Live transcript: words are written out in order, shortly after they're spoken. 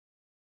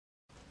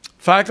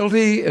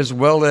faculty as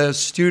well as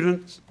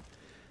students.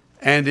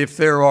 And if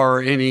there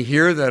are any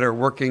here that are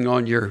working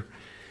on your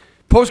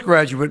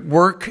postgraduate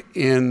work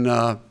in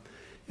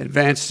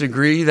advanced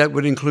degree, that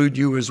would include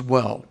you as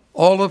well.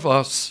 All of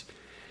us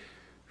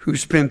who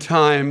spend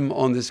time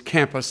on this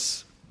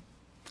campus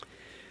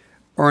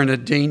are in a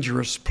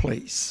dangerous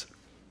place.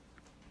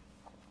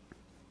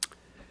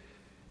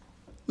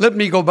 Let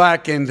me go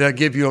back and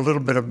give you a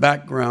little bit of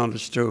background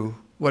as to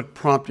what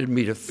prompted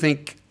me to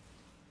think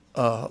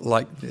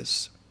like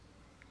this.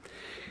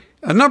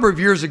 A number of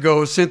years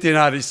ago, Cynthia and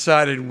I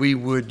decided we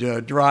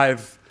would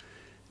drive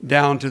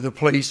down to the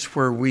place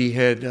where we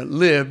had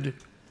lived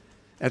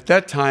at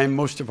that time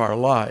most of our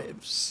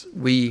lives.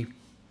 We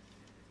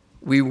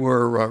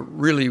were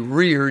really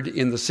reared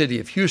in the city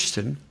of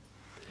Houston,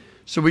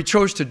 so we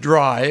chose to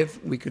drive.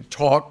 We could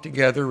talk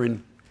together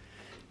and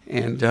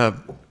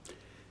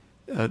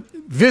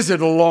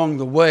visit along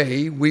the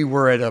way. We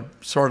were at a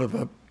sort of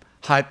a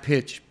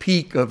high-pitched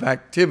peak of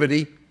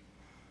activity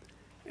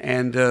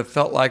and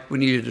felt like we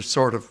needed to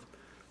sort of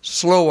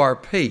slow our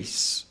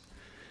pace.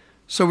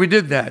 So we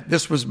did that.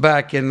 This was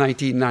back in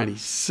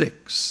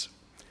 1996.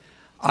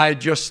 I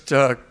had just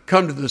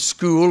come to the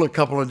school a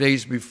couple of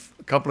years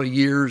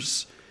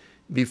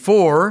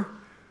before,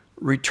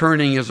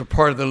 returning as a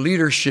part of the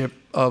leadership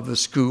of the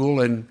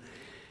school, and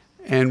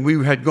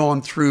we had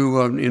gone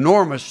through an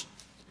enormous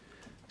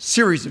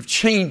series of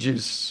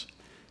changes,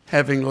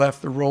 having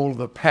left the role of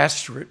the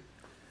pastorate,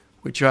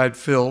 which I'd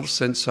filled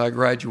since I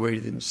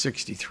graduated in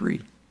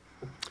 '63.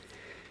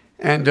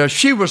 And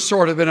she was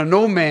sort of in a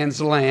no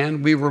man's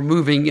land. We were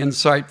moving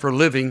Insight for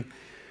Living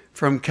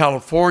from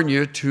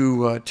California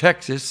to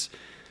Texas,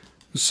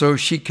 so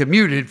she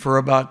commuted for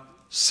about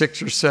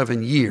 6 or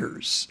 7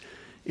 years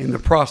in the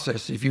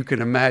process, if you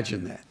can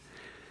imagine that.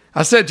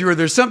 I said to her,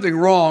 there's something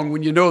wrong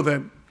when you know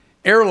the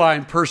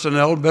airline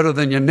personnel better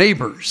than your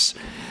neighbors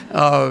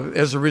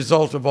as a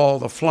result of all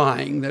the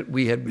flying that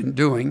we had been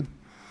doing.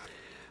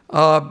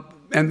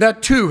 And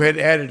that, too, had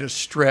added a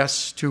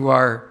stress to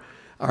our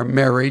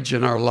marriage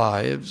and our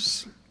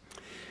lives.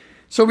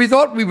 So we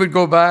thought we would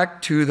go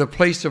back to the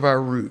place of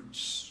our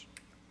roots,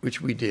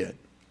 which we did.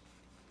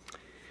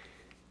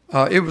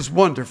 It was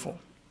wonderful.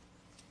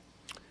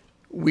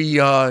 We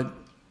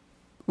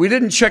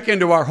didn't check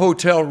into our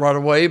hotel right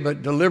away,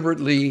 but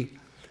deliberately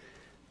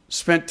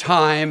spent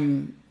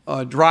time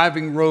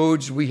driving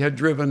roads we had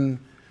driven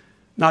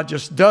not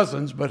just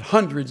dozens, but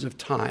hundreds of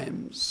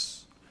times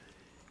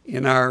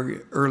in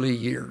our early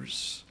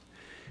years.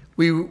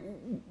 We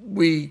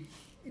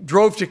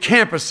drove to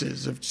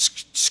campuses of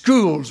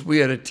schools we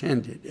had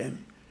attended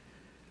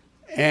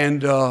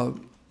and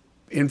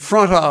in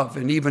front of,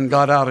 and even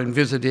got out and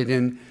visited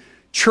in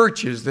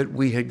churches that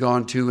we had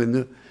gone to,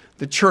 in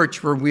the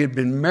church where we had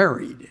been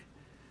married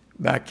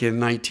back in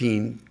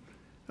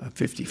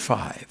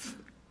 1955.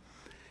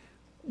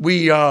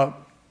 We loved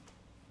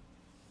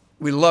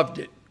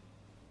it.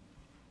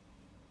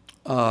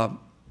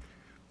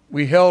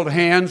 We held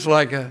hands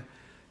like a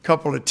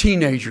couple of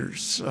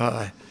teenagers,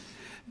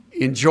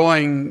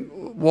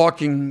 enjoying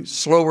walking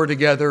slower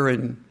together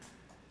and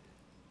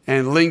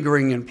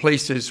lingering in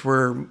places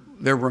where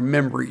there were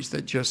memories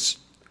that just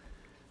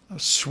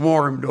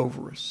swarmed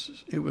over us.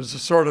 It was a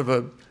sort of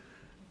a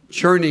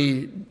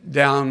journey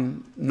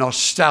down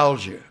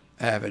nostalgia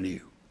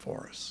avenue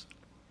for us.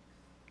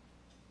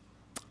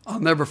 I'll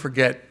never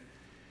forget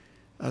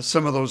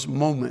some of those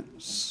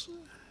moments.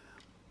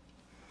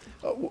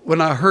 When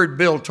I heard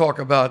Bill talk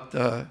about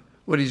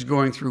what he's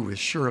going through with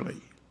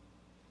Shirley,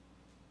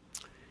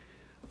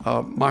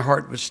 my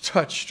heart was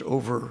touched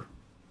over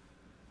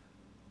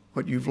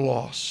what you've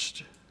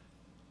lost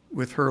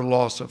with her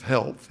loss of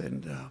health.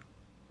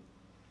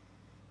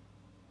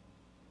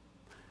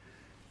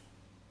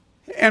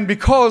 And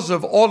because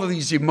of all of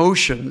these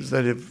emotions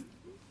that have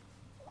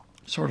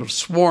sort of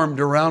swarmed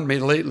around me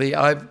lately,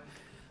 I've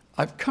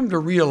come to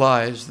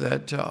realize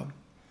that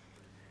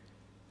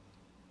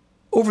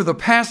over the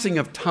passing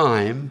of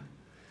time,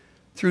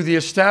 through the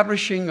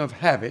establishing of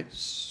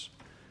habits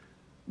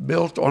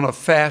built on a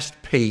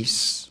fast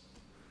pace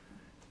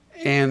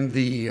and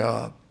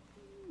the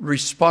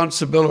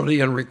responsibility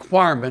and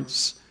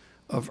requirements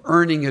of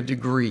earning a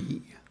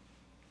degree,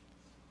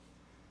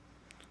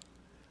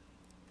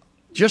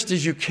 just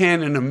as you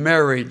can in a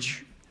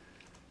marriage,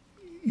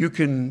 you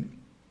can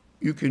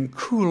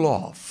cool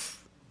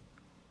off.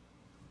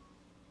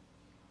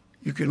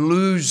 You can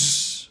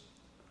lose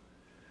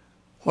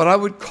what I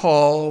would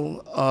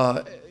call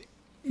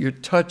your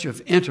touch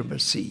of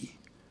intimacy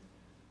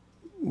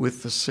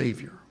with the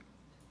Savior.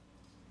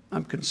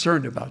 I'm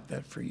concerned about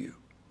that for you.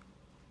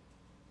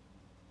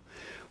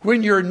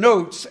 When your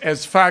notes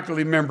as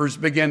faculty members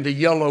begin to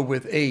yellow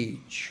with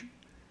age,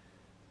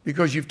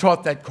 because you've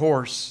taught that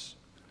course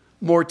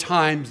more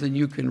times than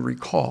you can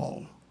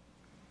recall,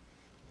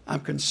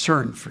 I'm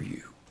concerned for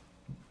you.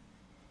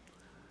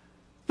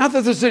 Not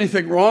that there's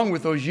anything wrong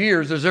with those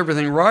years. There's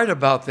everything right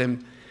about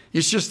them.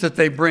 It's just that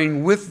they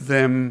bring with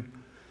them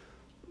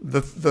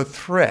the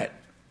threat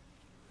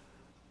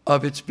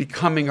of its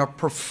becoming a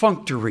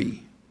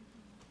perfunctory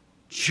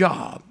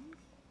job.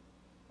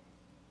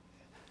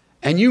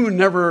 And you were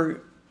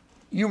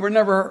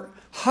never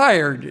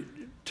hired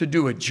to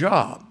do a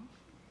job.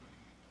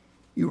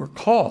 You were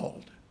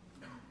called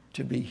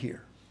to be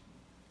here.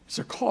 It's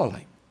a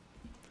calling.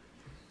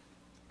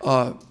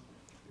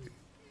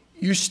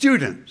 You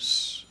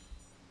students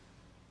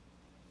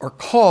are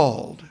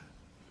called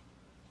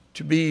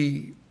to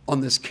be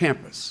on this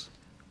campus.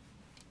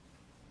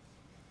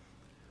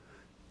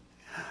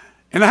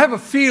 And I have a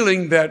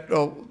feeling that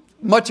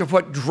much of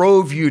what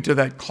drove you to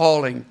that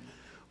calling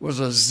was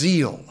a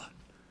zeal.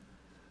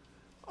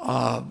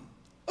 A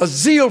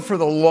zeal for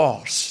the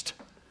lost,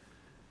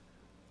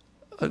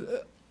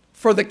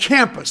 for the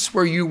campus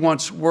where you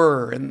once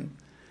were, and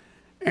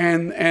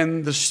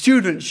the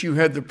students you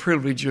had the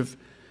privilege of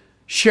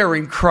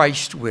sharing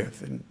Christ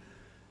with. And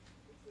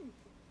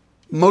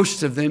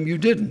most of them you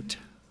didn't.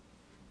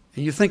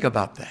 And you think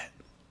about that.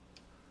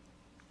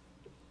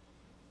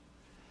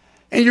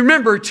 And you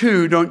remember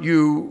too, don't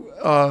you,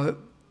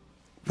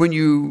 when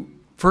you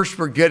first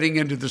were getting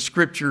into the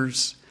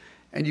scriptures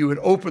and you would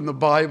open the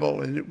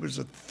Bible and it was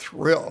a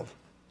thrill.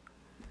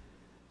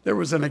 There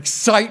was an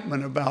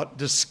excitement about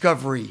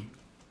discovery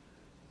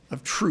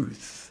of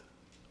truth.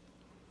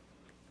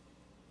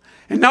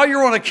 And now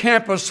you're on a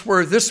campus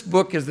where this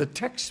book is the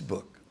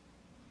textbook.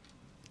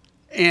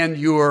 And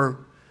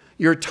your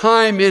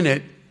time in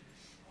it,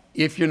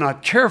 if you're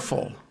not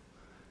careful,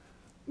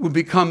 will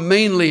become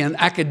mainly an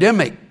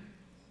academic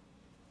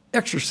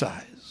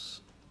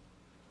exercise.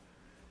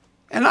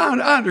 And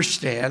I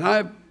understand.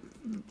 I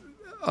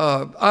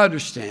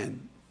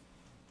understand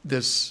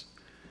this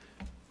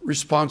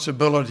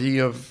responsibility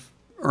of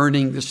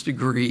earning this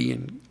degree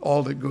and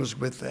all that goes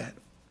with that.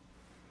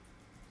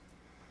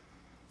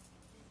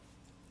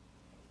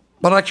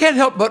 But I can't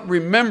help but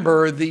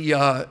remember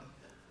the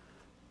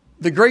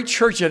great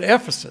church at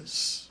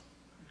Ephesus.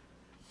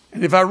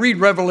 And if I read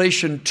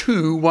Revelation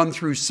 2, 1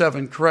 through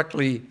 7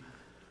 correctly,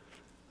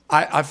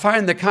 I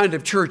find the kind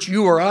of church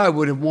you or I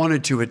would have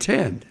wanted to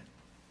attend.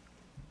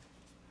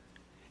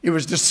 It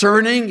was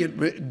discerning, it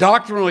was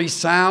doctrinally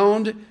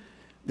sound.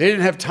 They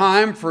didn't have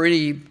time for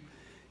any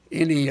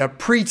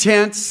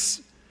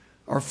pretense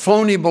or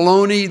phony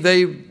baloney.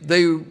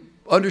 They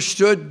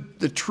understood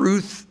the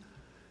truth.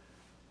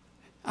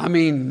 I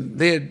mean,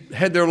 they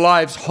had their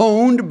lives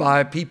honed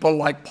by people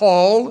like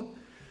Paul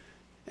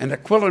and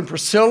Aquila and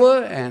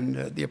Priscilla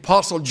and the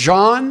Apostle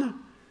John.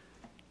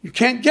 You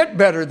can't get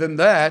better than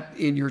that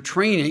in your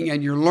training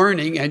and your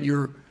learning and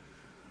your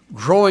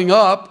growing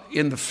up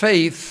in the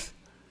faith.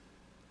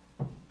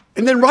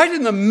 And then right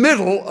in the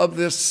middle of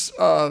this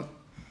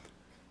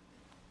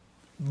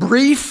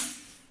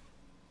brief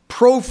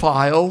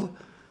profile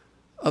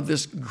of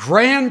this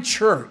grand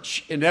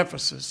church in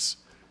Ephesus,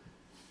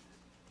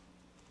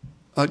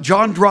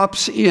 John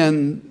drops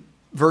in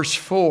verse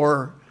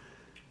 4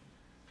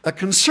 a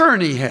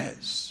concern he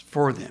has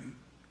for them.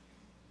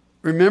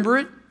 Remember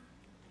it?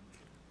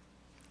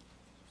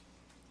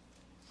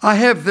 I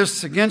have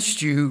this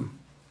against you.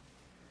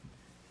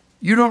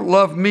 You don't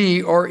love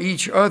me or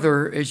each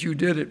other as you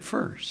did at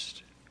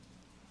first.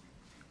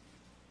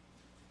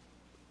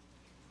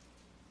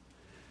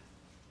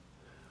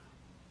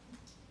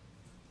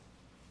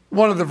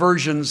 One of the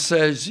versions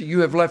says, you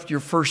have left your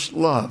first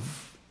love.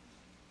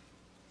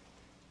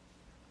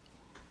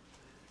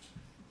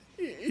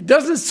 It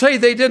doesn't say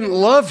they didn't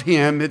love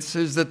him. It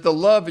says that the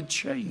love had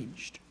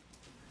changed.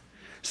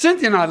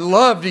 Cynthia and I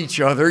loved each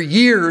other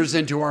years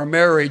into our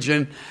marriage,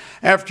 and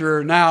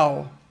after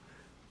now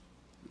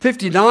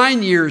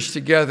 59 years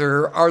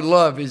together, our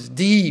love is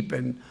deep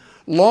and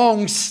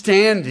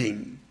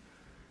long-standing.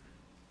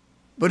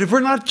 But if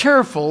we're not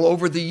careful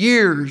over the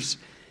years,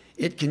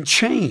 it can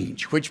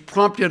change, which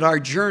prompted our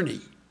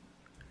journey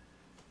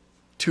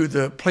to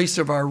the place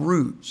of our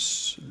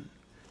roots,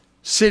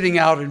 sitting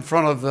out in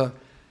front of the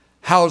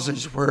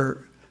houses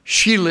where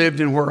she lived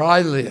and where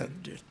I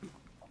lived.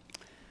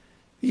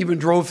 Even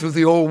drove through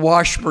the old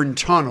Washburn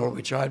Tunnel,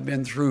 which I'd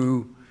been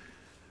through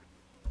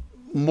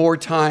more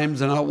times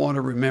than I want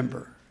to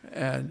remember.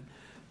 And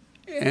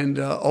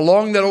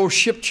along that old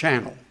ship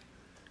channel,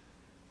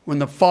 when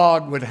the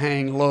fog would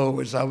hang low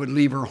as I would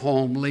leave her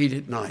home late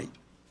at night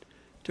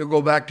to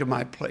go back to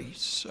my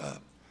place,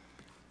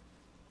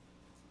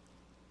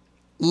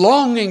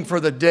 longing for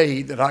the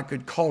day that I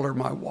could call her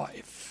my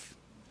wife,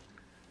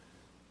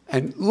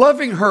 and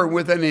loving her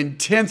with an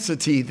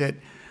intensity that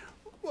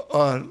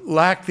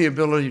lacked the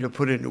ability to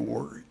put into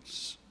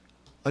words,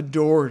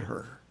 adored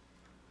her.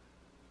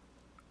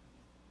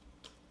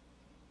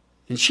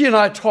 And she and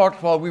I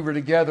talked while we were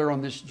together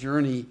on this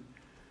journey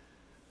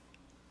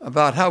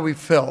about how we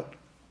felt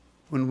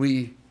when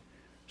we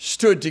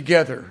stood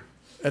together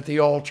at the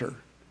altar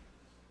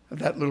of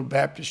that little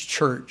Baptist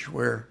church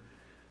where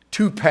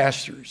two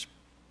pastors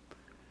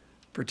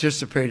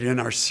participated in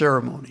our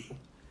ceremony.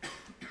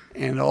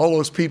 And all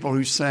those people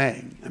who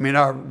sang. I mean,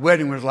 our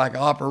wedding was like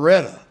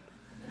operetta.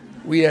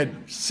 We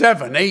had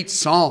 7, 8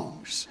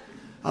 songs.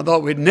 I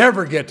thought we'd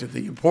never get to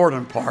the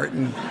important part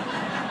and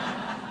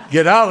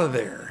get out of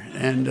there.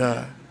 And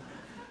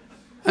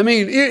I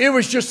mean, it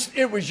was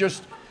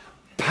just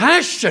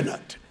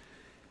passionate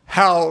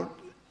how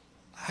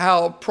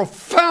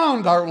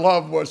profound our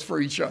love was for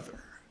each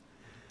other.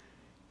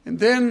 And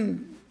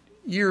then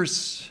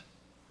years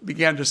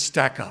began to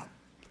stack up.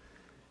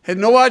 Had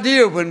no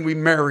idea when we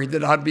married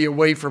that I'd be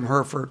away from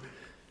her for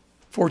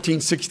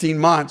 14, 16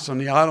 months on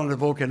the island of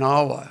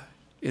Okinawa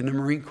in the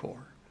Marine Corps.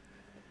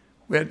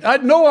 I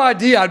had no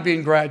idea I'd be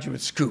in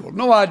graduate school.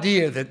 No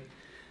idea that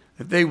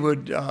they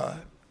would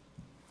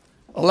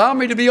allow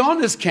me to be on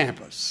this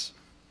campus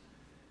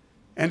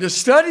and to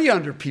study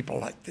under people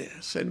like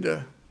this and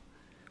to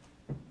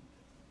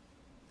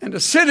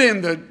sit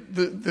in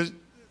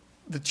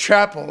the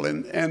chapel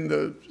and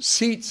the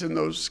seats in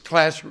those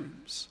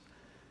classrooms.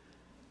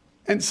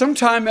 And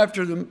sometime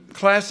after the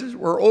classes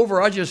were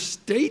over, I just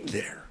stayed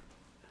there.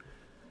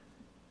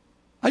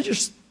 I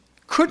just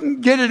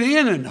couldn't get it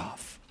in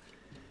enough.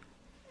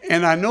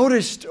 And I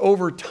noticed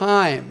over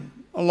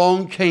time,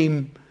 along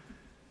came,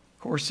 of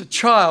course, a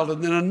child,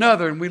 and then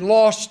another, and we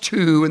lost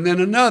two, and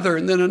then another,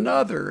 and then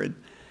another.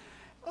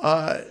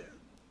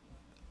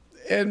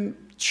 And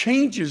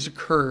changes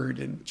occurred,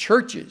 and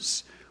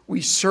churches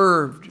we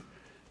served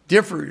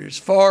differed as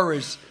far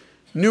as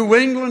New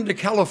England to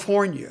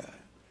California,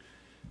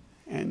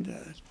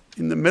 and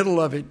in the middle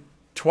of it,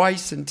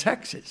 twice in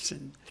Texas.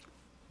 And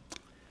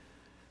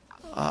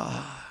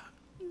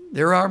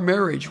there our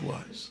marriage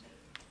was,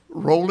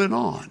 rolling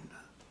on,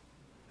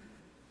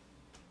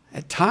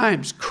 at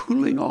times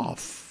cooling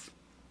off.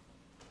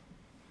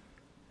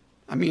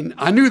 I mean,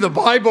 I knew the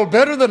Bible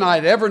better than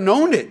I'd ever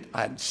known it.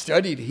 I'd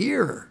studied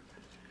here.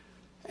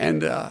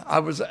 And I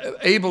was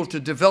able to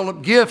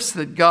develop gifts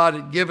that God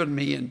had given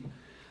me. And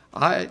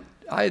I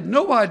had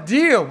no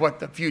idea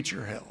what the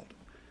future held.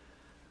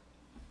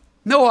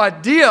 No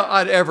idea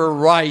I'd ever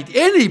write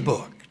any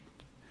book.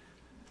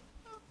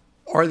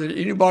 Or that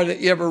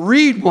anybody ever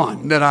read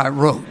one that I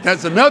wrote.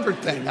 That's another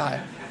thing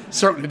I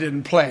certainly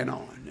didn't plan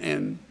on.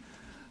 And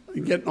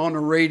getting on the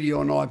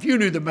radio and all. If you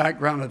knew the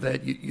background of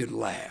that, you'd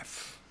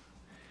laugh.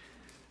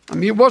 I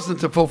mean, it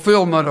wasn't the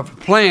fulfillment of a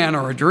plan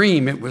or a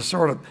dream. It was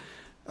sort of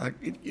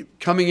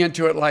coming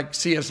into it like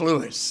C.S.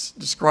 Lewis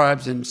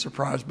describes in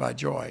Surprised by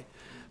Joy,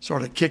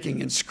 sort of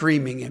kicking and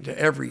screaming into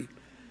every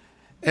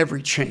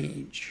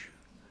change.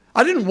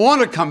 I didn't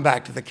want to come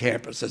back to the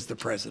campus as the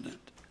president.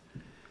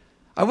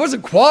 I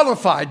wasn't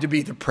qualified to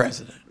be the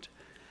president.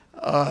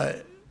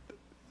 I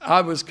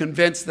was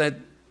convinced that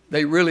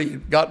they really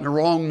had gotten the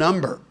wrong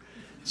number.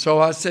 So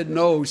I said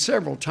no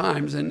several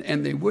times,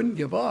 and they wouldn't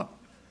give up.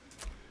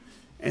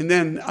 And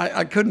then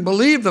I couldn't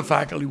believe the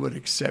faculty would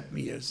accept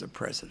me as the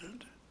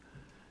president,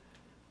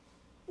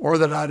 or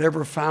that I'd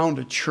ever found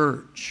a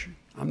church.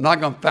 I'm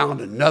not going to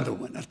found another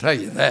one, I'll tell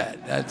you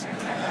that.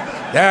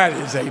 That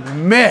is a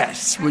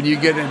mess when you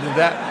get into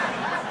that.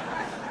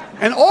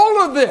 And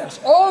all of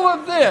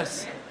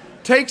this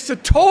takes a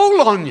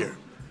toll on you.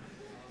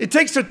 It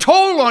takes a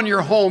toll on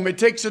your home. It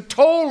takes a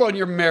toll on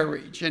your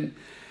marriage. And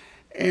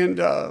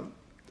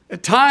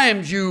at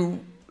times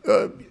you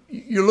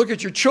look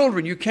at your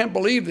children, you can't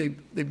believe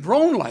they've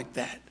grown like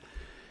that.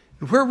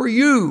 And where were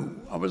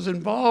you? I was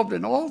involved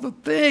in all the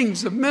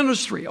things of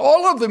ministry,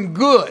 all of them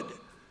good,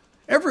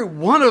 every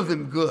one of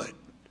them good.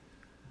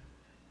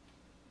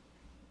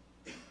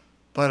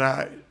 But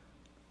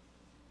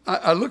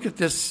I look at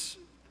this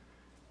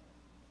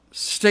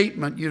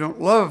statement, you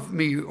don't love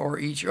me or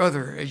each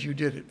other as you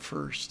did at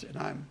first, and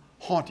I'm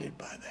haunted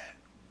by that.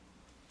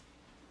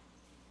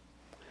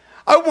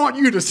 I want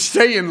you to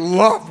stay in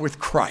love with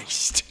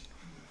Christ.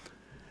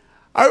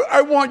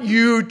 I want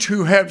you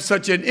to have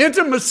such an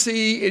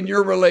intimacy in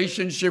your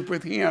relationship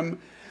with Him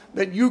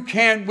that you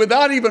can,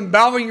 without even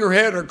bowing your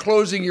head or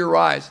closing your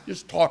eyes,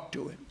 just talk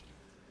to Him.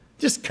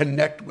 Just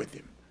connect with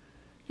Him.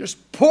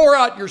 Just pour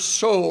out your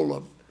soul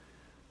of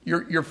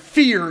your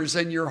fears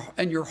and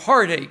your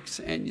heartaches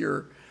and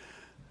your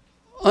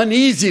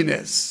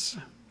uneasiness,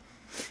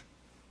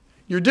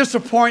 your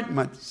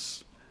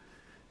disappointments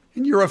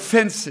and your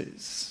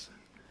offenses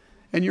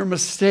and your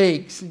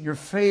mistakes and your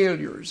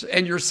failures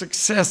and your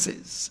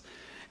successes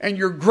and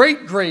your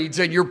great grades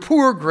and your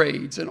poor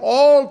grades, and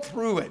all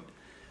through it,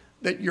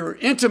 that your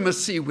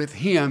intimacy with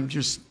Him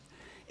just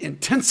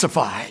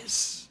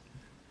intensifies,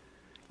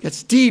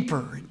 gets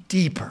deeper and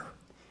deeper.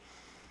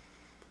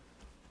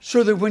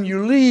 So that when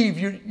you leave,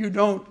 you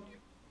don't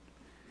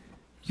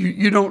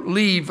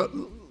leave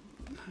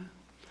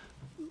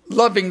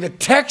loving the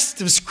text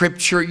of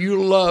Scripture. You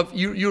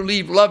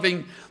leave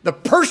loving the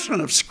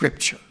person of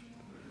Scripture.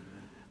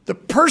 The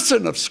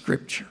person of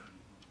Scripture,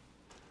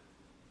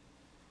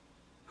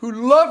 who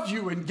loved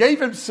you and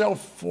gave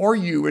Himself for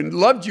you and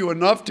loved you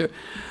enough to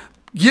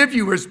give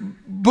you His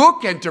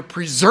book and to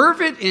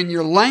preserve it in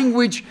your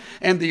language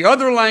and the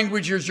other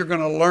languages you're going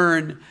to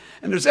learn.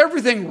 And there's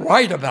everything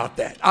right about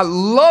that. I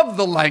love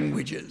the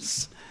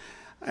languages,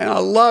 and I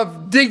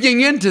love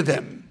digging into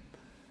them.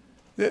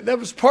 That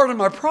was part of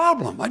my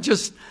problem.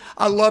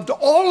 I loved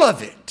all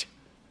of it.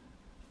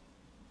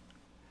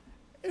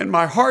 And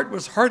my heart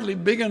was hardly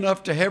big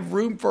enough to have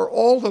room for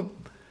all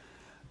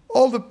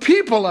the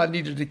people I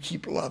needed to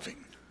keep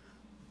loving.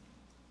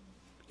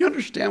 You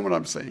understand what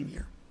I'm saying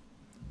here?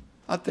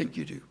 I think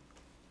you do.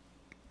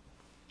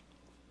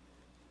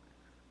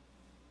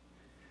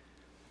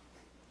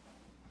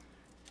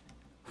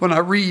 When I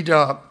read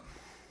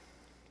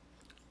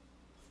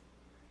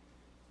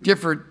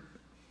different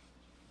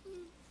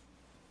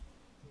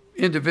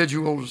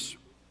individuals'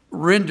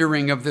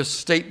 rendering of this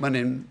statement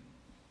in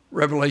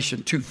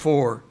Revelation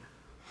 2:4,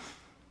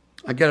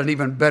 I get an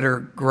even better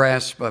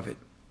grasp of it.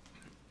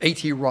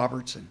 A.T.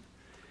 Robertson.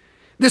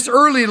 This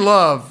early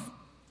love,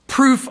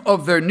 proof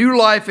of their new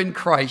life in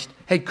Christ,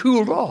 had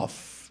cooled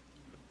off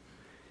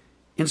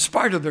in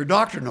spite of their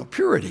doctrinal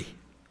purity.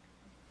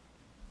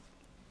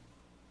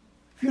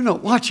 If you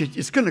don't watch it,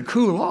 it's going to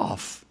cool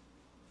off.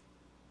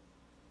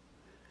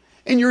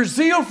 And your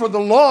zeal for the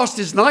lost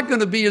is not going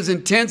to be as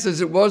intense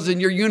as it was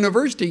in your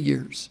university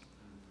years.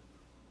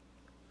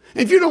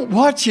 If you don't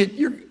watch it,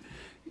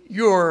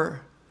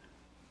 your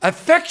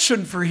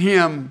affection for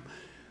him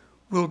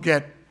will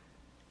get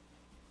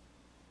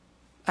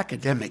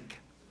academic.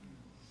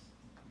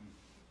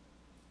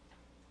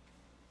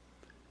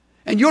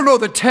 And you'll know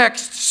the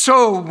text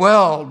so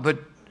well, but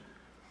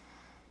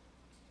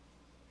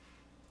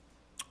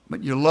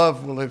your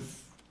love will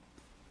have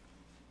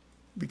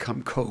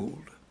become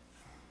cold.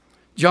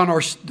 John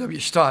R.W.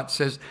 Stott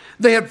says,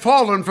 they had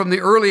fallen from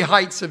the early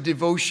heights of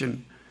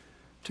devotion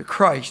to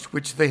Christ,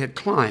 which they had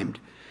climbed.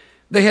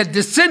 They had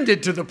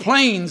descended to the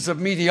plains of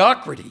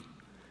mediocrity.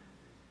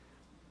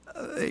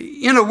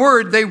 In a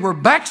word, they were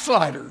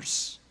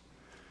backsliders.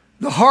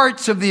 The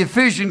hearts of the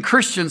Ephesian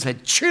Christians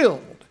had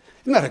chilled.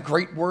 Isn't that a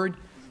great word?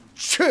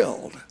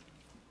 Chilled.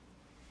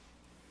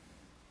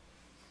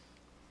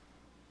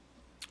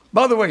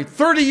 By the way,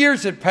 30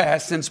 years had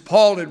passed since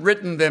Paul had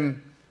written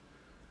them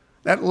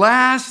that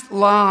last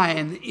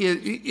line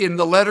in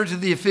the letter to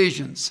the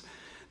Ephesians.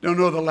 Don't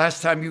know the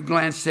last time you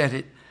glanced at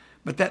it,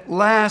 but that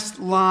last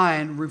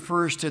line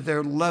refers to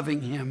their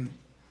loving him.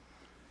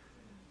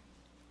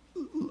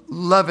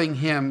 Loving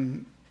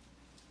him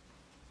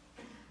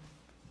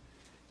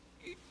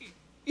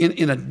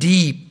in a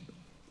deep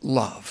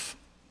love.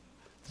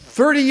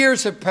 30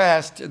 years have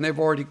passed and they've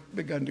already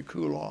begun to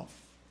cool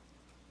off.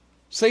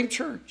 Same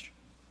church.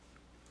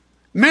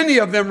 Many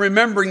of them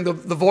remembering the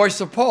voice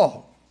of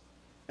Paul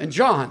and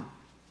John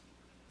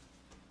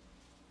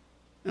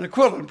and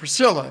Aquila and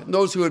Priscilla and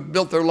those who had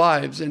built their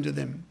lives into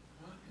them.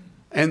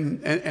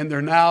 And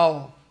they're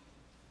now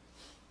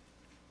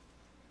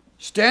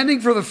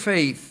standing for the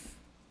faith.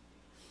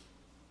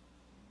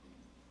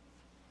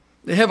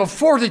 They have a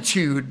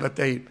fortitude, but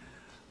they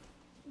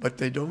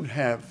don't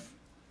have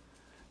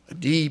a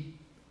deep,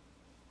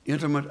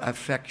 intimate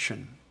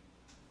affection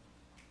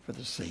for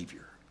the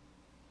Savior.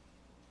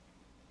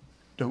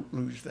 Don't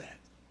lose that.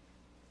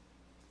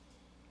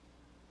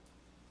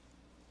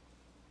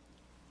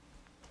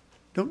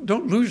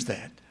 Don't lose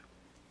that.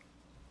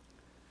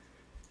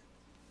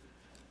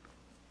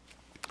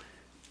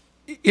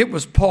 It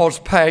was Paul's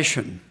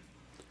passion.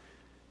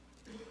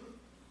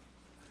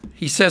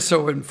 He says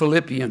so in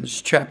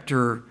Philippians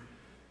chapter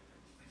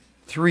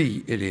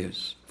 3, it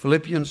is.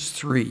 Philippians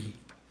 3.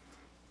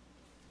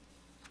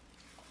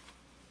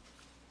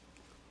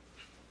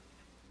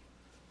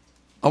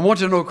 I want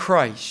to know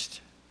Christ.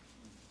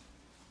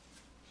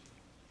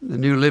 The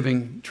New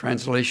Living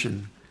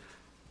Translation.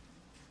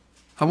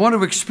 I want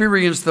to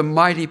experience the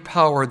mighty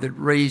power that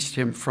raised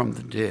him from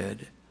the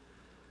dead.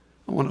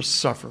 I want to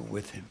suffer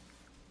with him,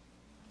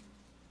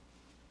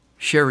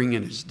 sharing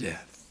in his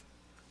death.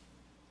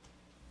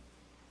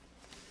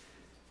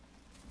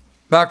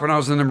 Back when I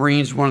was in the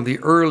Marines, one of the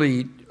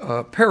early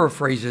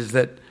paraphrases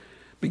that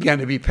began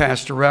to be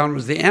passed around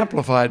was the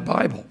Amplified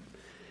Bible.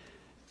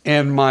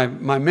 And my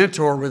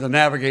mentor with the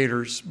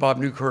Navigators, Bob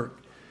Newkirk,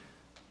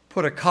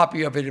 put a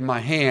copy of it in my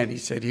hand. He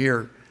said,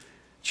 "Here,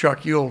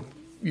 Chuck, you'll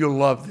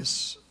love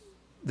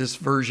this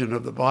version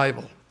of the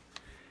Bible."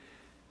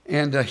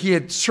 And he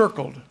had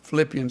circled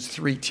Philippians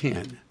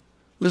 3:10.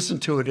 Listen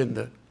to it in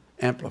the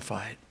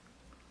Amplified.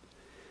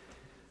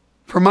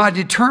 For my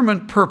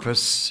determined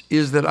purpose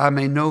is that I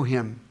may know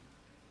him,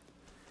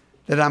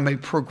 that I may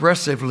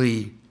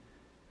progressively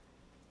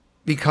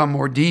become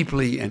more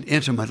deeply and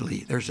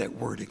intimately, there's that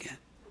word again,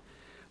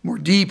 more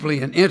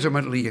deeply and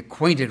intimately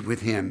acquainted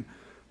with him,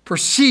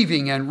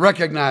 perceiving and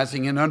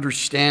recognizing and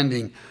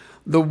understanding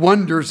the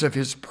wonders of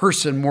his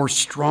person more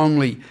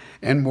strongly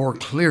and more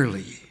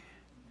clearly,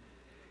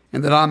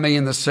 and that I may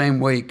in the same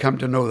way come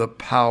to know the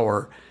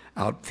power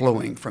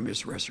outflowing from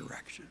his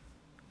resurrection.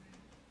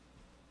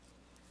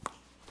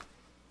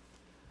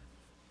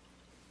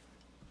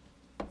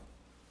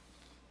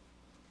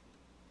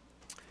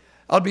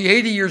 I'll be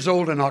 80 years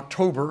old in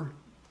October,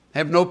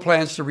 have no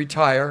plans to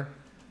retire.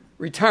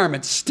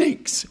 Retirement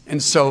stinks,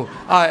 and so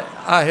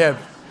I have,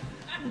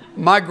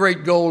 my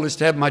great goal is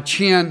to have my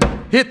chin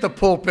hit the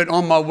pulpit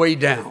on my way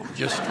down.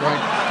 Just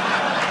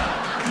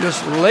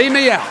lay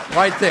me out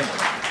right there.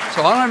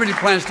 So I don't have any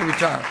plans to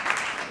retire.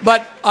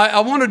 But I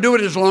want to do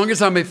it as long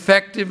as I'm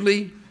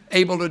effectively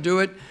able to do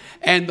it.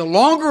 And the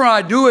longer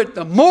I do it,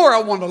 the more I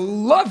want to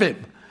love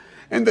him.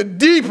 And the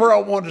deeper I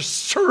want to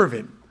serve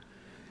him.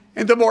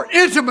 And the more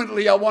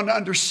intimately I want to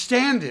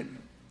understand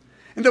him.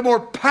 And the more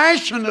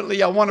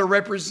passionately I want to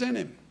represent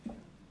him.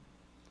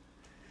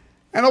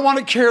 And I want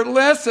to care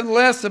less and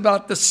less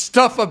about the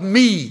stuff of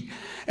me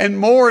and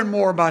more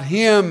about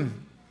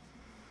him.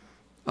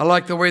 I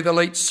like the way the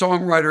late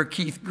songwriter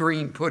Keith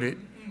Green put it.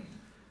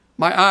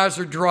 My eyes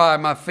are dry,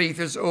 my faith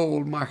is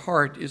old, my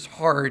heart is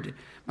hard,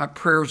 my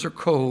prayers are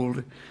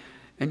cold.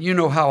 And you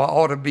know how I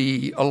ought to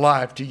be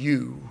alive to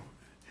you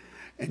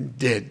and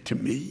dead to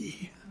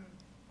me.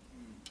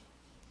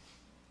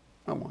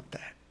 I want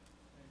that.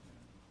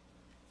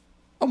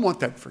 I want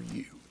that for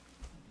you.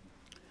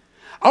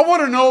 I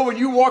want to know when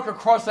you walk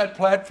across that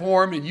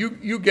platform and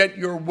you get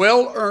your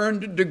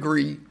well-earned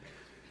degree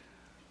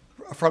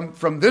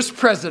from this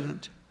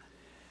president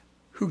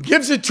who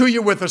gives it to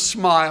you with a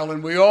smile,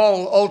 and we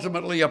all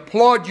ultimately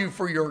applaud you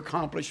for your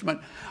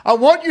accomplishment. I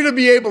want you to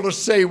be able to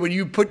say when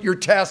you put your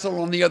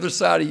tassel on the other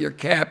side of your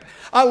cap,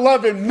 I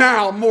love him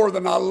now more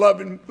than I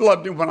loved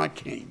him when I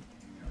came.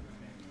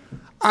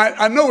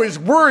 I know his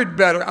word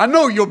better. I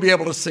know you'll be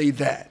able to say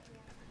that.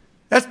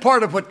 That's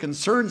part of what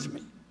concerns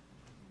me.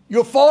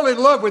 You'll fall in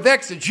love with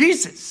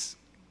exegesis.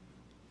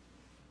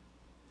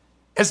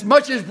 As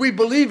much as we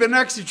believe in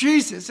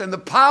exegesis and the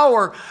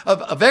power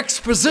of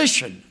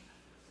exposition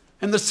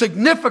and the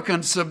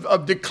significance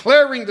of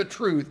declaring the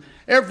truth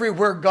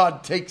everywhere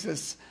God takes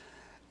us,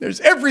 there's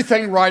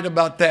everything right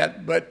about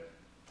that, but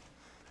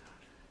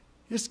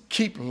just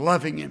keep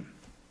loving him.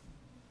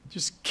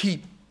 Just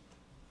keep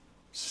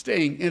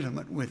staying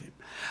intimate with him.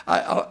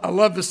 I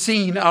love the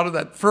scene out of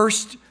that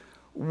first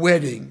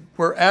wedding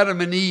where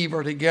Adam and Eve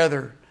are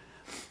together.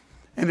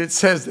 And it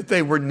says that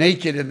they were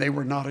naked and they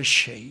were not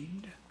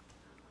ashamed.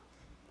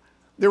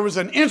 There was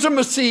an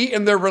intimacy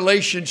in their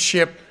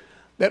relationship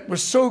that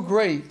was so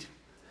great.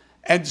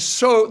 And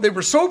so they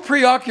were so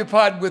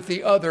preoccupied with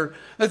the other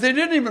that they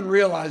didn't even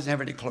realize they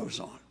have any clothes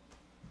on.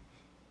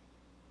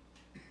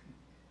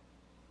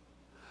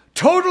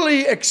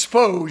 Totally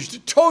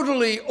exposed,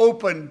 totally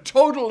open,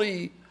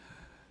 totally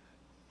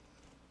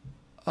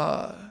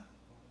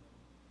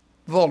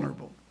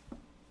vulnerable.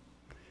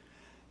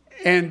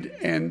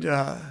 And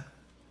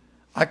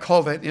I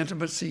call that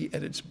intimacy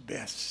at its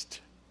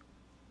best.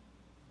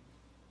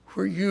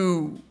 Where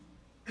you,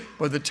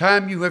 by the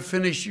time you have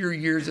finished your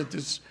years at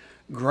this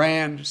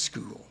grand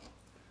school,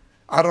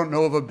 I don't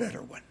know of a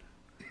better one.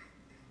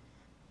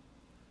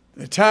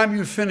 The time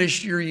you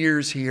finish your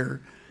years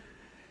here,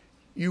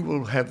 you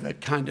will have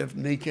that kind of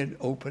naked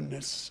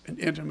openness and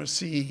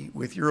intimacy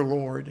with your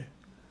Lord,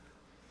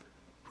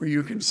 where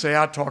you can say,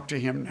 I talk to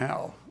him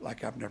now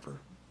like I've never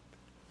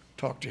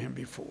talked to him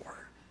before.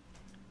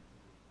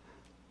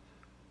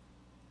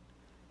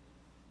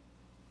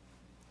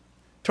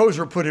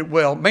 Tozer put it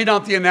well. May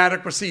not the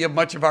inadequacy of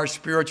much of our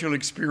spiritual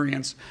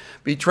experience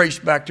be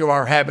traced back to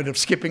our habit of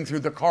skipping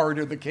through the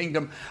corridor of the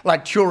kingdom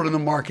like children in the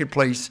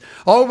marketplace,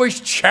 always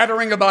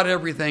chattering about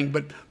everything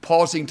but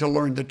pausing to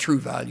learn the true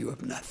value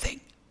of nothing.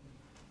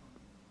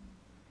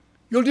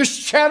 You'll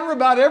just chatter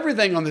about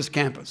everything on this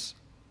campus.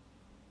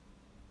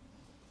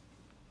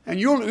 And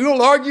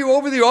you'll argue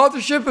over the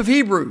authorship of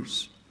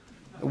Hebrews.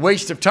 A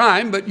waste of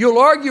time, but you'll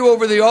argue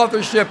over the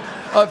authorship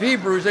of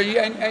Hebrews,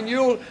 and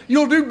you'll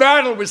do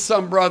battle with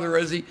some brother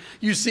as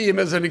you see him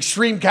as an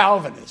extreme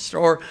Calvinist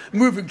or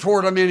moving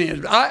toward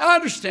Arminian. I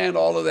understand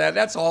all of that.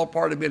 That's all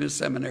part of being a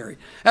seminary.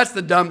 That's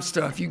the dumb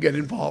stuff you get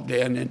involved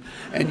in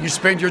and you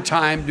spend your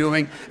time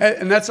doing,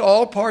 and that's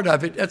all part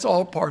of it. That's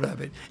all part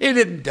of it. It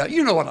isn't dumb.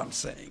 You know what I'm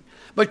saying.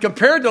 But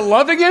compared to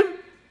loving him,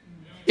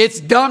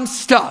 it's dumb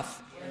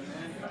stuff.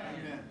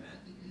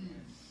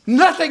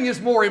 Nothing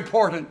is more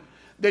important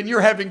than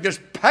you're having this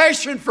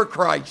passion for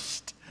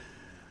Christ.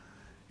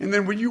 And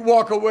then when you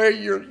walk away,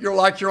 you're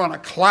like you're on a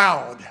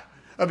cloud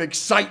of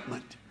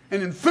excitement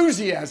and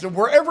enthusiasm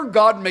wherever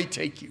God may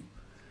take you.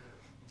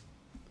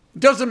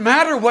 It doesn't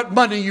matter what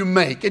money you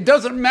make. It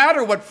doesn't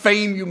matter what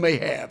fame you may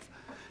have.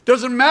 It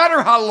doesn't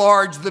matter how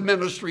large the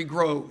ministry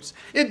grows.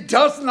 It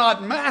does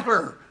not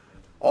matter.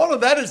 All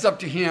of that is up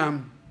to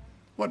him.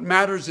 What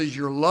matters is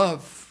your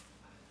love.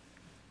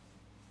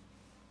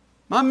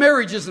 My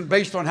marriage isn't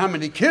based on how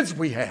many kids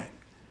we had.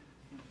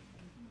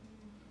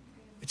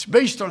 It's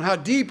based on how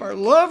deep our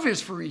love is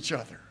for each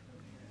other.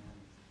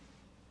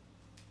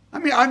 I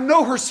mean, I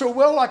know her so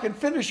well I can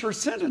finish her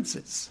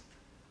sentences.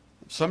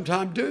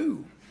 Sometimes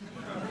do.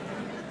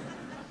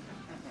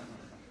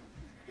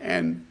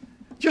 And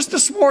just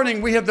this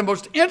morning, we had the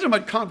most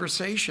intimate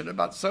conversation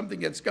about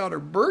something that's got her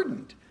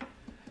burdened.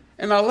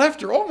 And I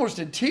left her almost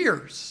in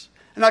tears.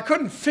 And I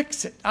couldn't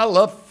fix it. I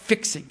love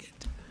fixing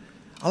it.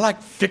 I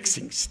like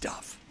fixing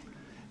stuff.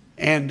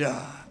 And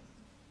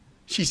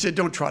she said,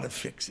 don't try to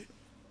fix it.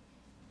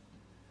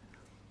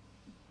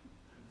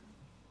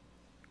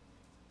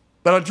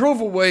 But I drove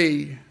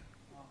away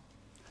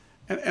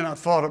and I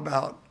thought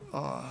about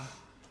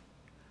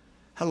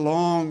how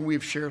long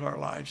we've shared our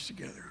lives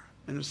together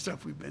and the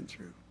stuff we've been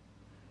through.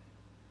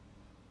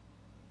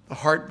 The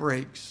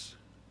heartbreaks,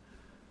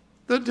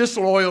 the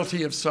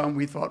disloyalty of some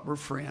we thought were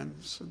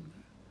friends,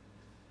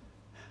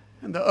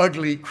 and the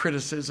ugly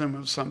criticism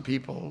of some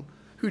people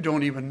who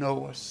don't even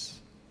know us.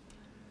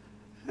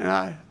 And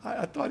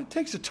I thought it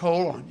takes a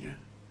toll on you.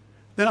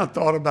 Then I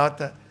thought about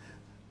the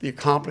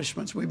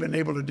accomplishments we've been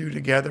able to do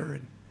together.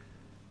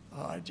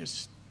 And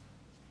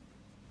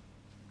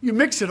you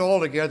mix it all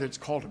together, it's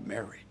called a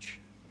marriage.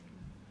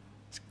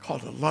 It's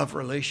called a love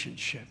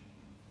relationship.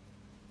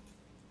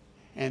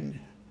 And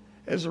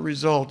as a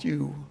result,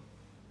 you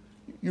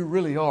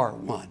really are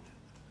one.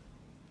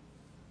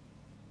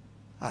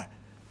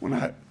 When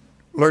I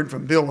learned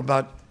from Bill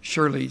about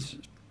Shirley's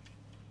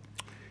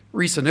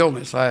recent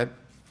illness, I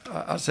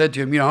said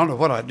to him, I don't know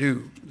what I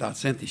do without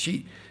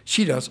Cynthia.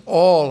 She does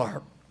all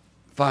our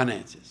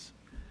finances.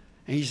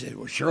 And he said,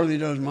 well, Shirley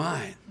does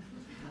mine.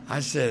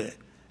 I said,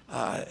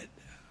 I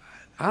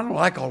don't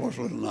like all those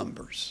little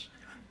numbers.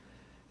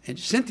 And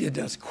Cynthia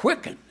does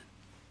Quicken.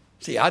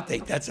 See, I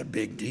think that's a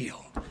big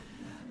deal.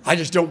 I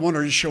just don't want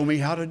her to show me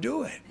how to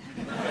do it.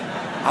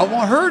 I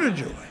want her to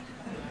do it.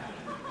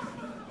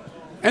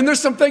 And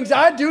there's some things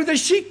I do that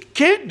she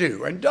can't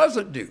do and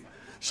doesn't do.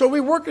 So we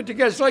work it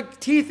together. It's like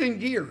teeth and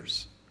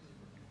gears.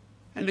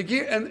 And the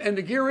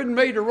gear isn't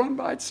made to run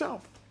by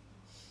itself.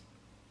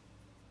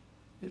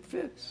 It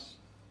fits.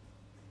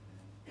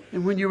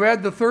 And when you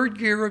add the third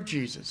gear of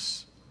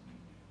Jesus,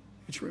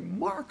 it's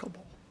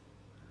remarkable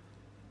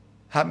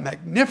how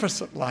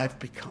magnificent life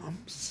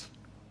becomes.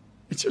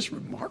 It's just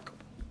remarkable.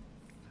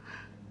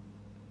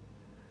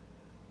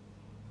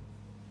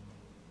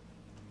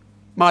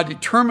 My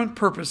determined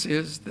purpose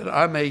is that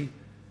I may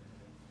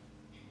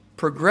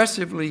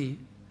progressively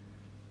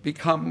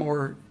become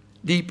more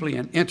deeply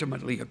and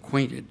intimately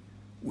acquainted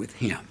with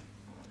Him.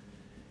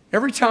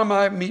 Every time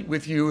I meet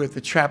with you at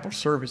the chapel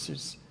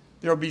services,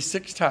 there will be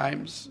 6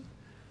 times,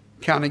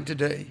 counting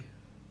today,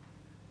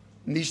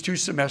 in these 2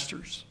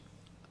 semesters.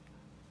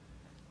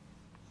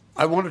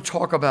 I want to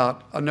talk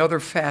about another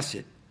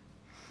facet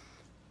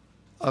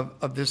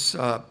of this,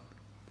 the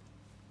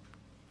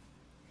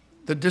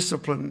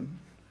discipline,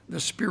 the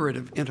spirit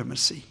of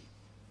intimacy.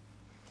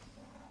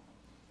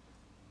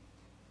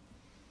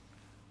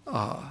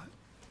 I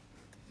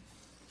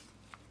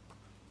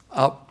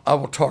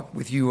will talk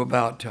with you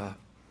about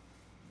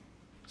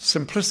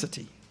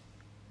simplicity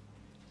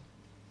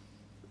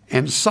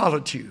and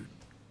solitude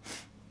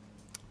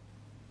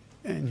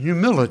and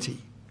humility.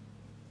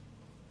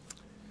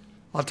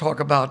 I'll talk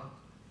about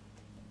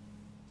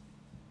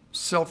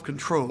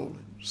self-control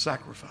and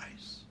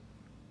sacrifice.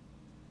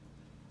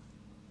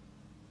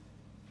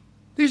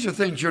 These are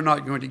things you're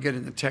not going to get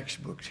in the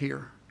textbooks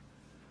here.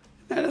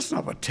 Now, that's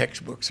not what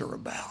textbooks are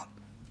about.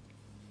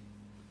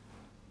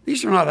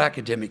 These are not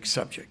academic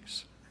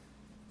subjects.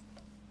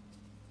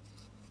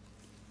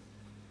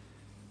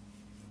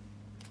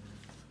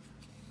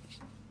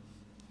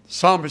 The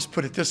psalmist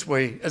put it this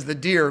way: as the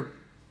deer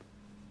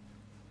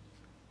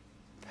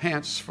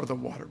pants for the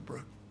water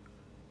brook,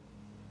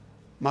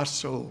 my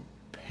soul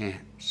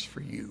pants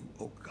for you,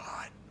 O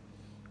God.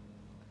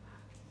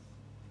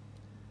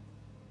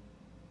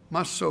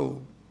 My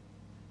soul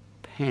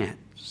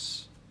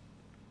pants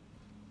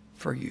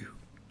for you.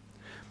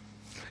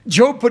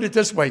 Job put it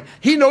this way: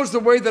 He knows the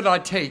way that I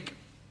take.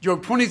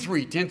 Job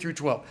 23, 10 through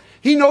 12.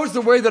 He knows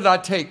the way that I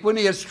take. When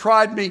He has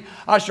tried me,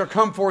 I shall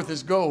come forth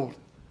as gold.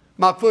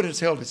 My foot has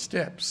held its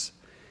steps.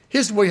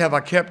 His way have I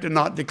kept and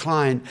not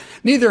declined.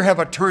 Neither have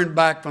I turned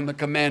back from the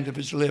command of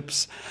His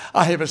lips.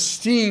 I have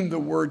esteemed the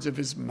words of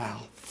His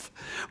mouth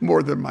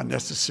more than my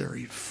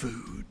necessary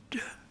food.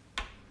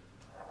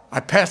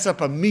 I pass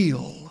up a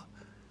meal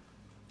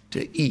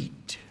to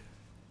eat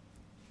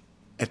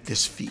at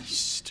this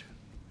feast.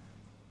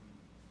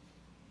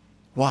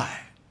 Why?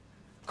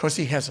 Because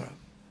He has a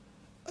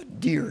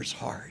deer's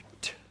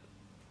heart,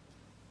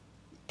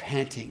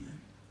 panting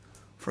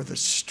for the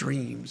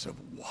streams of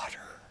water.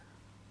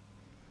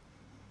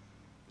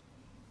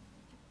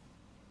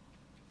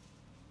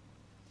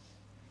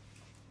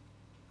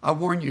 I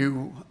warn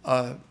you,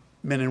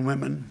 men and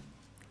women,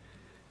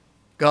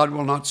 God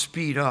will not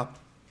speed up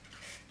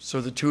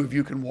so the 2 of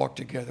you can walk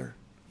together.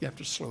 You have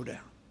to slow down.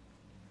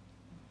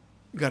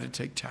 You've got to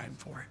take time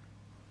for it.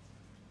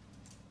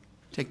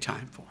 Take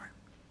time for it.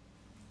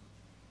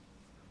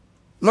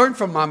 Learn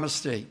from my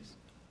mistakes.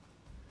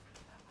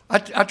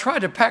 I tried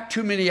to pack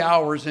too many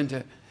hours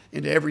into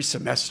every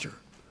semester.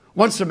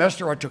 One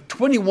semester I took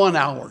 21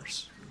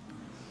 hours.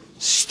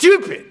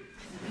 Stupid.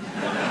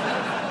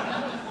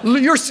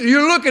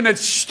 You're looking at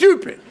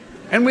stupid.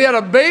 And we had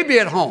a baby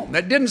at home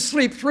that didn't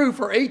sleep through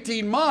for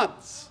 18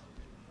 months.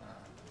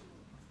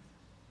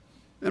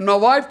 And my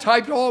wife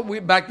typed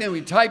back then we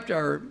typed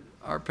our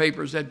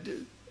papers,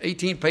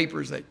 18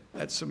 papers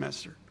that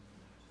semester.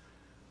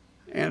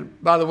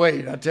 And by the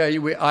way, I tell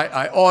you,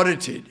 I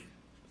audited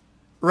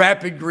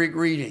rapid Greek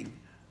reading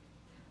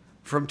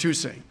from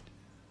Toussaint.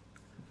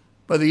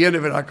 By the end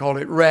of it, I called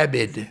it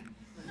rabid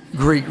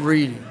Greek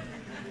reading.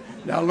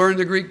 Now, I learned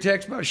the Greek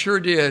text, but I sure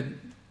did.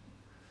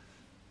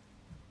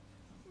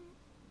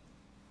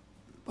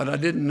 But I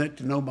didn't get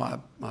to know my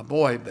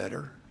boy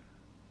better.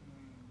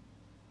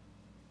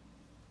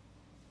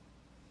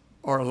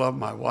 Or love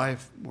my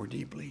wife more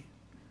deeply.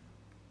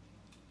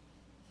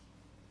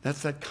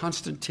 That's that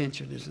constant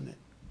tension, isn't it?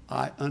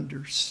 I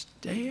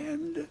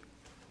understand.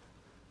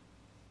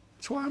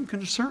 That's why I'm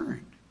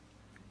concerned.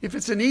 If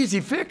it's an easy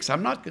fix,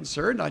 I'm not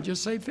concerned. I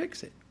just say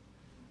fix it.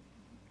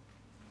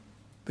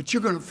 But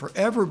you're going to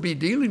forever be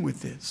dealing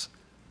with this.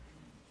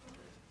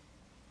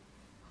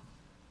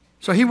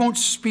 So he won't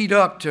speed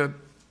up to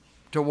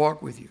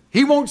walk with you.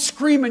 He won't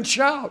scream and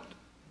shout.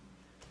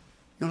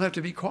 You'll have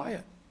to be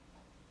quiet.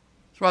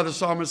 That's why the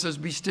psalmist says,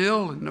 be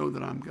still and know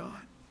that I'm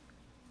God.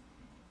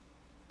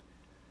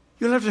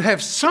 You'll have to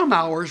have some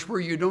hours where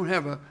you don't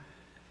have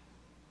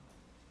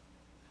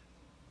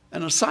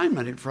an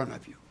assignment in front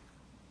of you.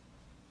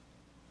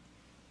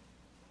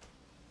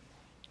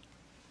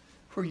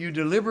 Where you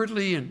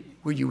deliberately and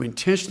where you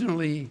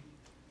intentionally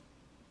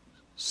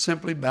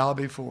simply bow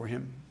before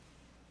him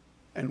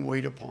and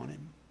wait upon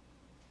him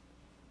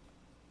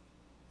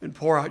and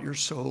pour out your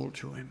soul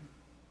to him.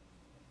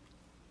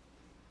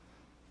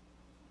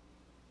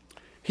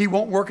 He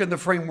won't work in the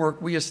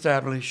framework we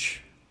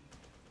establish.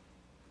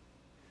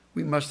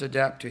 We must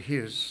adapt to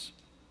his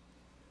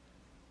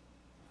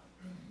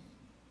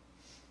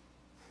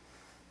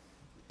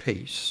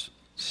pace,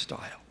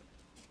 style.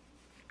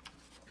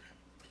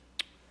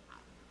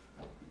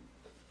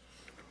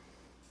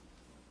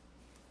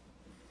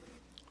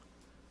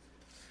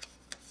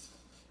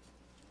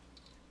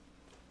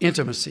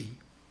 Intimacy.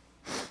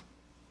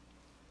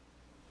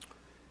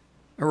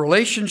 A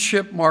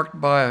relationship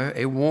marked by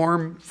a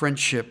warm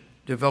friendship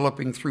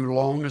developing through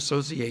long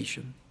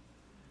association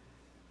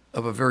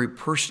of a very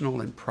personal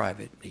and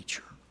private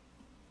nature.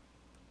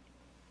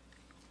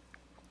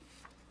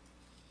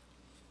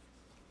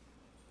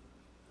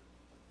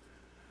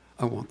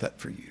 I want that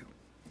for you.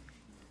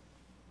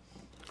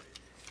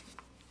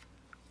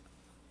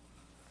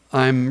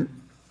 I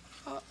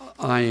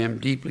am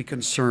deeply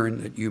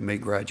concerned that you may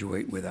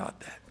graduate without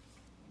that.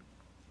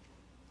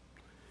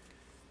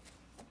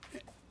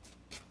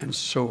 And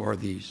so are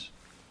these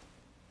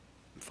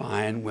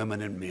fine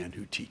women and men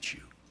who teach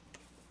you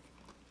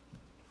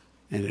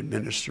and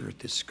administer at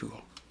this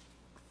school.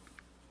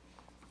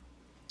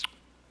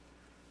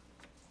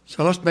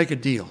 So let's make a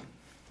deal.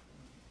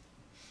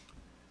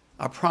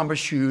 I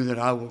promise you that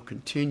I will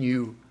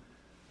continue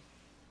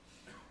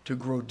to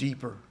grow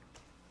deeper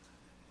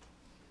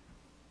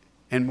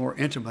and more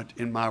intimate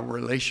in my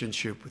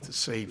relationship with the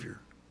Savior.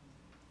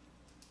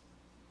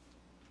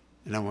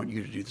 And I want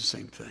you to do the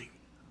same thing.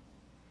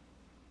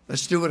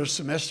 Let's do it a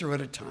semester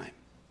at a time.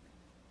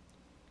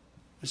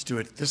 Let's do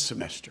it this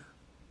semester.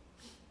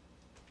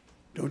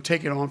 Don't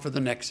take it on for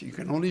the next. You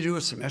can only do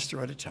a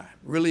semester at a time,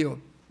 really a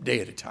day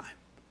at a time.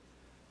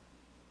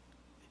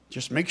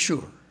 Just make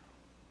sure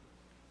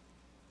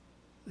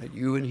that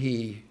you and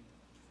he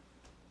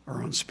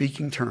are on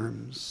speaking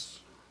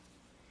terms.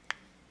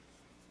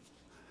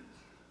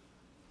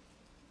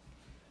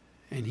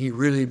 And he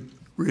really,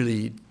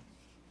 really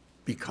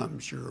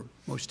becomes your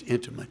most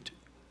intimate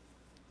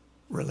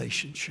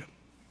relationship.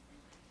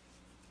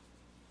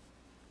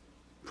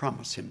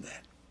 Promise him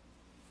that.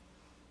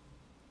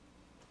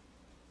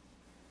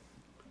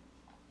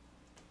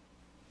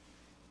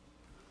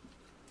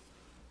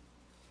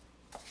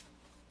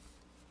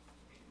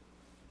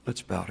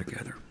 Let's bow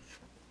together.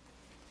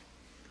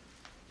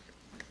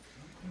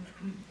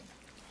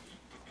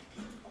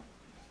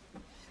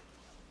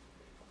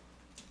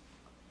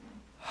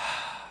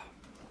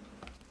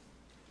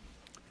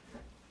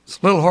 It's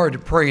a little hard to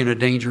pray in a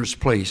dangerous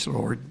place,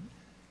 Lord.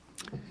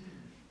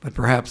 But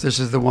perhaps this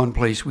is the one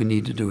place we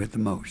need to do it the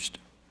most.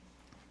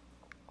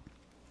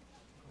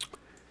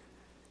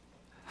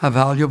 How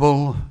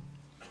valuable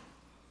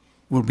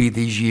will be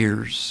these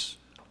years?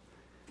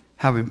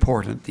 How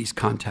important these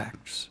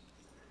contacts?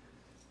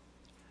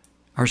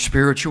 Our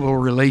spiritual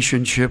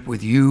relationship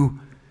with you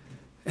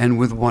and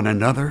with one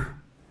another,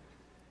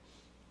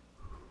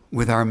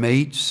 with our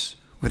mates,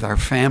 with our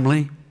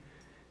family,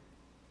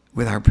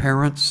 with our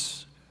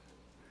parents,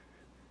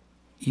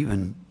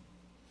 even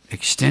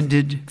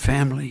extended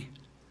family.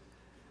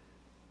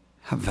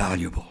 How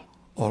valuable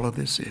all of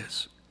this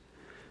is.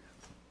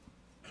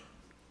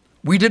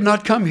 We did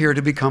not come here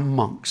to become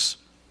monks.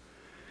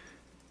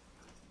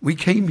 We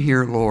came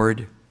here,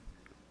 Lord,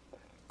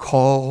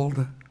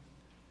 called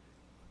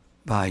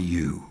by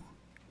you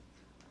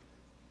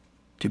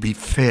to be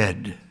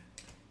fed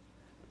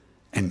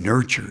and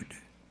nurtured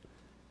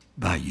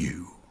by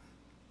you.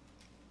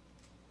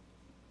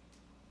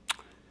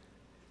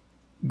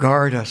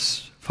 Guard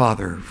us,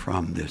 Father,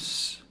 from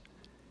this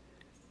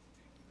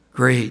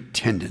great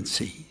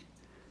tendency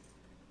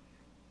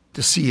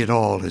to see it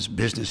all as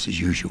business as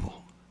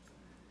usual,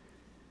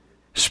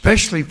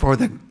 especially for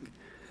the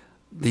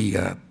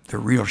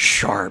real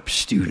sharp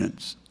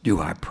students,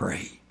 do I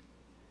pray.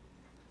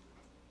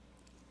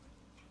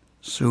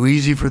 So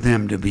easy for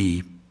them to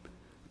be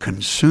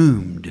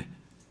consumed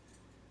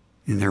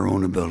in their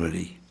own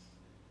ability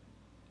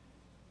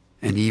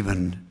and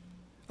even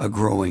a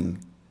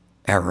growing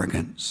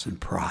arrogance and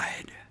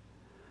pride.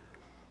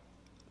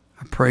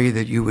 I pray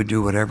that you would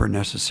do whatever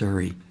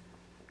necessary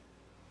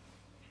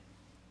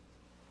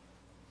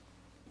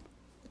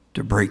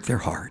to break their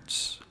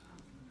hearts,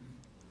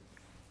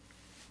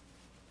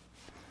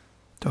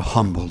 to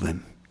humble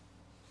them.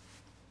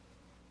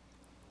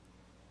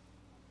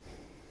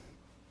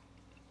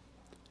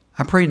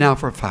 I pray now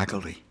for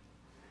faculty.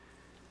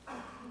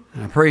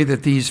 And I pray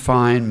that these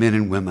fine men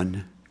and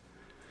women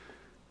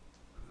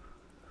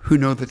who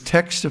know the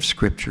text of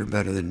Scripture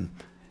better than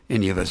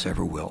any of us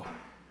ever will,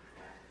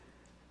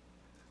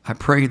 I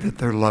pray that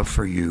their love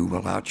for you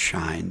will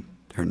outshine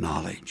their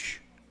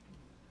knowledge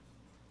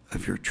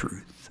of your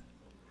truth.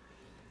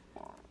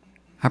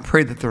 I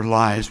pray that their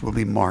lives will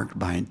be marked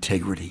by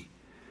integrity,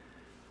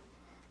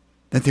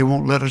 that they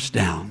won't let us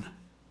down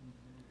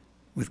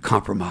with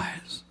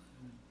compromise,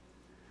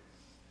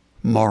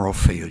 moral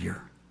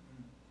failure,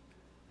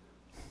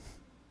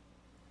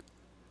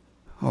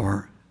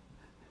 or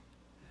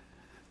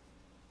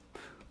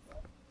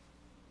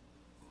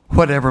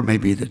whatever may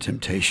be the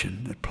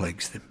temptation that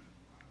plagues them.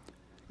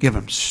 Give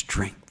them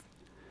strength.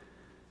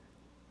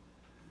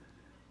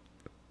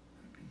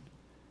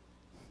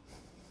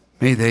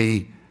 May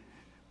they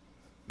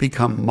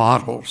become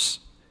models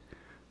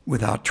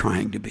without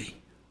trying to be.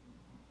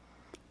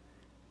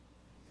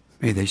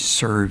 May they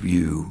serve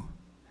you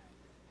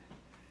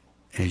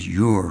as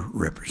your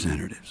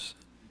representatives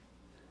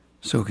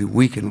so that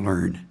we can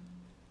learn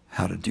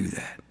how to do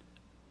that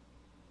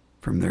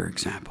from their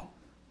example.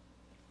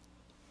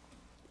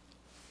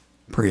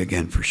 Pray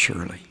again for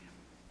Shirley.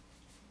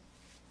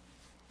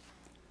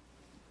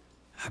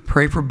 I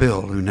pray for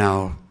Bill, who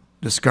now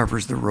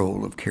discovers the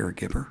role of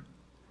caregiver.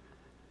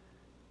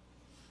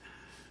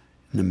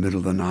 In the middle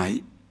of the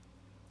night,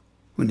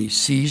 when he's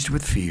seized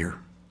with fear,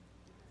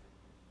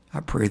 I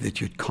pray that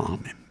you'd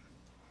calm him.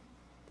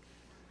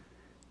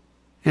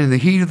 And in the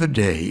heat of the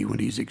day, when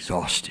he's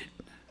exhausted,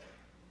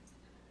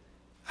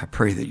 I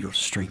pray that you'll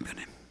strengthen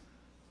him.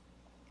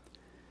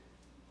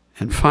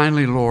 And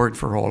finally, Lord,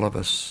 for all of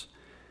us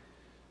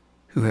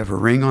who have a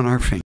ring on our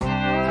finger,